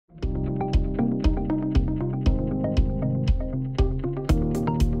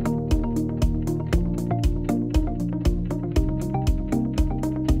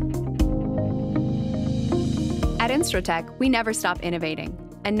InstroTek, we never stop innovating.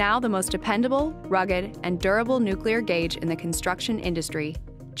 And now the most dependable, rugged, and durable nuclear gauge in the construction industry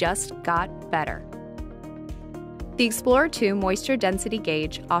just got better. The Xplorer 2 moisture density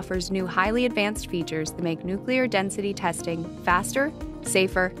gauge offers new highly advanced features that make nuclear density testing faster,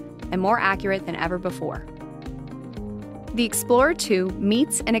 safer, and more accurate than ever before. The Xplorer 2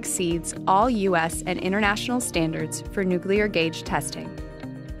 meets and exceeds all U.S. and international standards for nuclear gauge testing.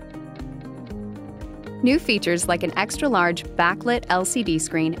 New features like an extra-large backlit LCD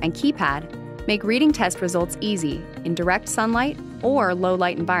screen and keypad make reading test results easy in direct sunlight or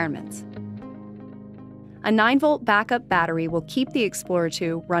low-light environments. A 9-volt backup battery will keep the Xplorer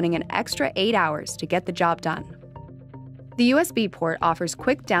 2 running an extra 8 hours to get the job done. The USB port offers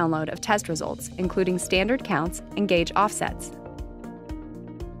quick download of test results, including standard counts and gauge offsets.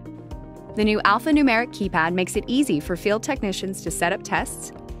 The new alphanumeric keypad makes it easy for field technicians to set up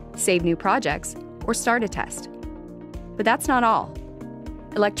tests, save new projects, or start a test. But that's not all.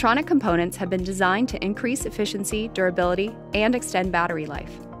 Electronic components have been designed to increase efficiency, durability, and extend battery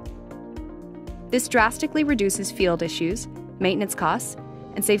life. This drastically reduces field issues, maintenance costs,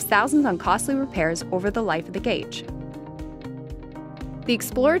 and saves thousands on costly repairs over the life of the gauge. The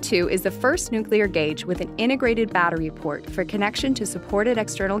Xplorer 2 is the first nuclear gauge with an integrated battery port for connection to supported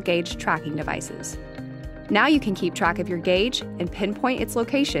external gauge tracking devices. Now you can keep track of your gauge and pinpoint its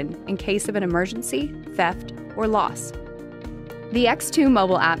location in case of an emergency, theft, or loss. The X2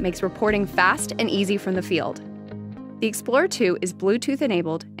 mobile app makes reporting fast and easy from the field. The Xplorer 2 is Bluetooth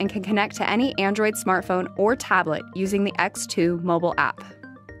enabled and can connect to any Android smartphone or tablet using the X2 mobile app.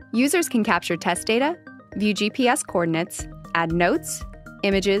 Users can capture test data, view GPS coordinates, add notes,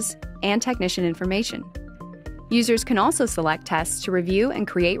 images, and technician information. Users can also select tests to review and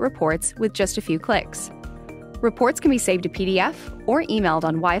create reports with just a few clicks. Reports can be saved to PDF or emailed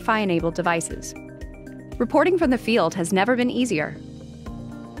on Wi-Fi-enabled devices. Reporting from the field has never been easier.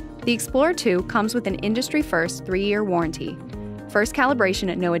 The Xplorer 2 comes with an industry-first 3-year warranty, first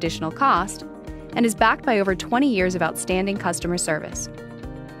calibration at no additional cost, and is backed by over 20 years of outstanding customer service.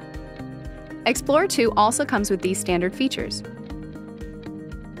 Xplorer 2 also comes with these standard features.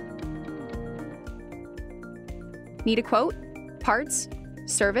 Need a quote, parts,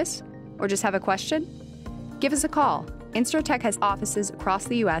 service, or just have a question? Give us a call. InstroTek has offices across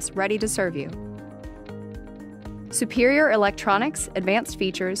the U.S. ready to serve you. Superior electronics, advanced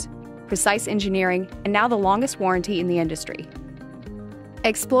features, precise engineering, and now the longest warranty in the industry.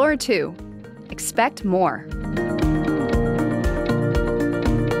 Xplorer 2. Expect more.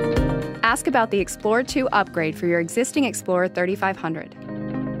 Ask about the Xplorer 2 upgrade for your existing Explorer 3500.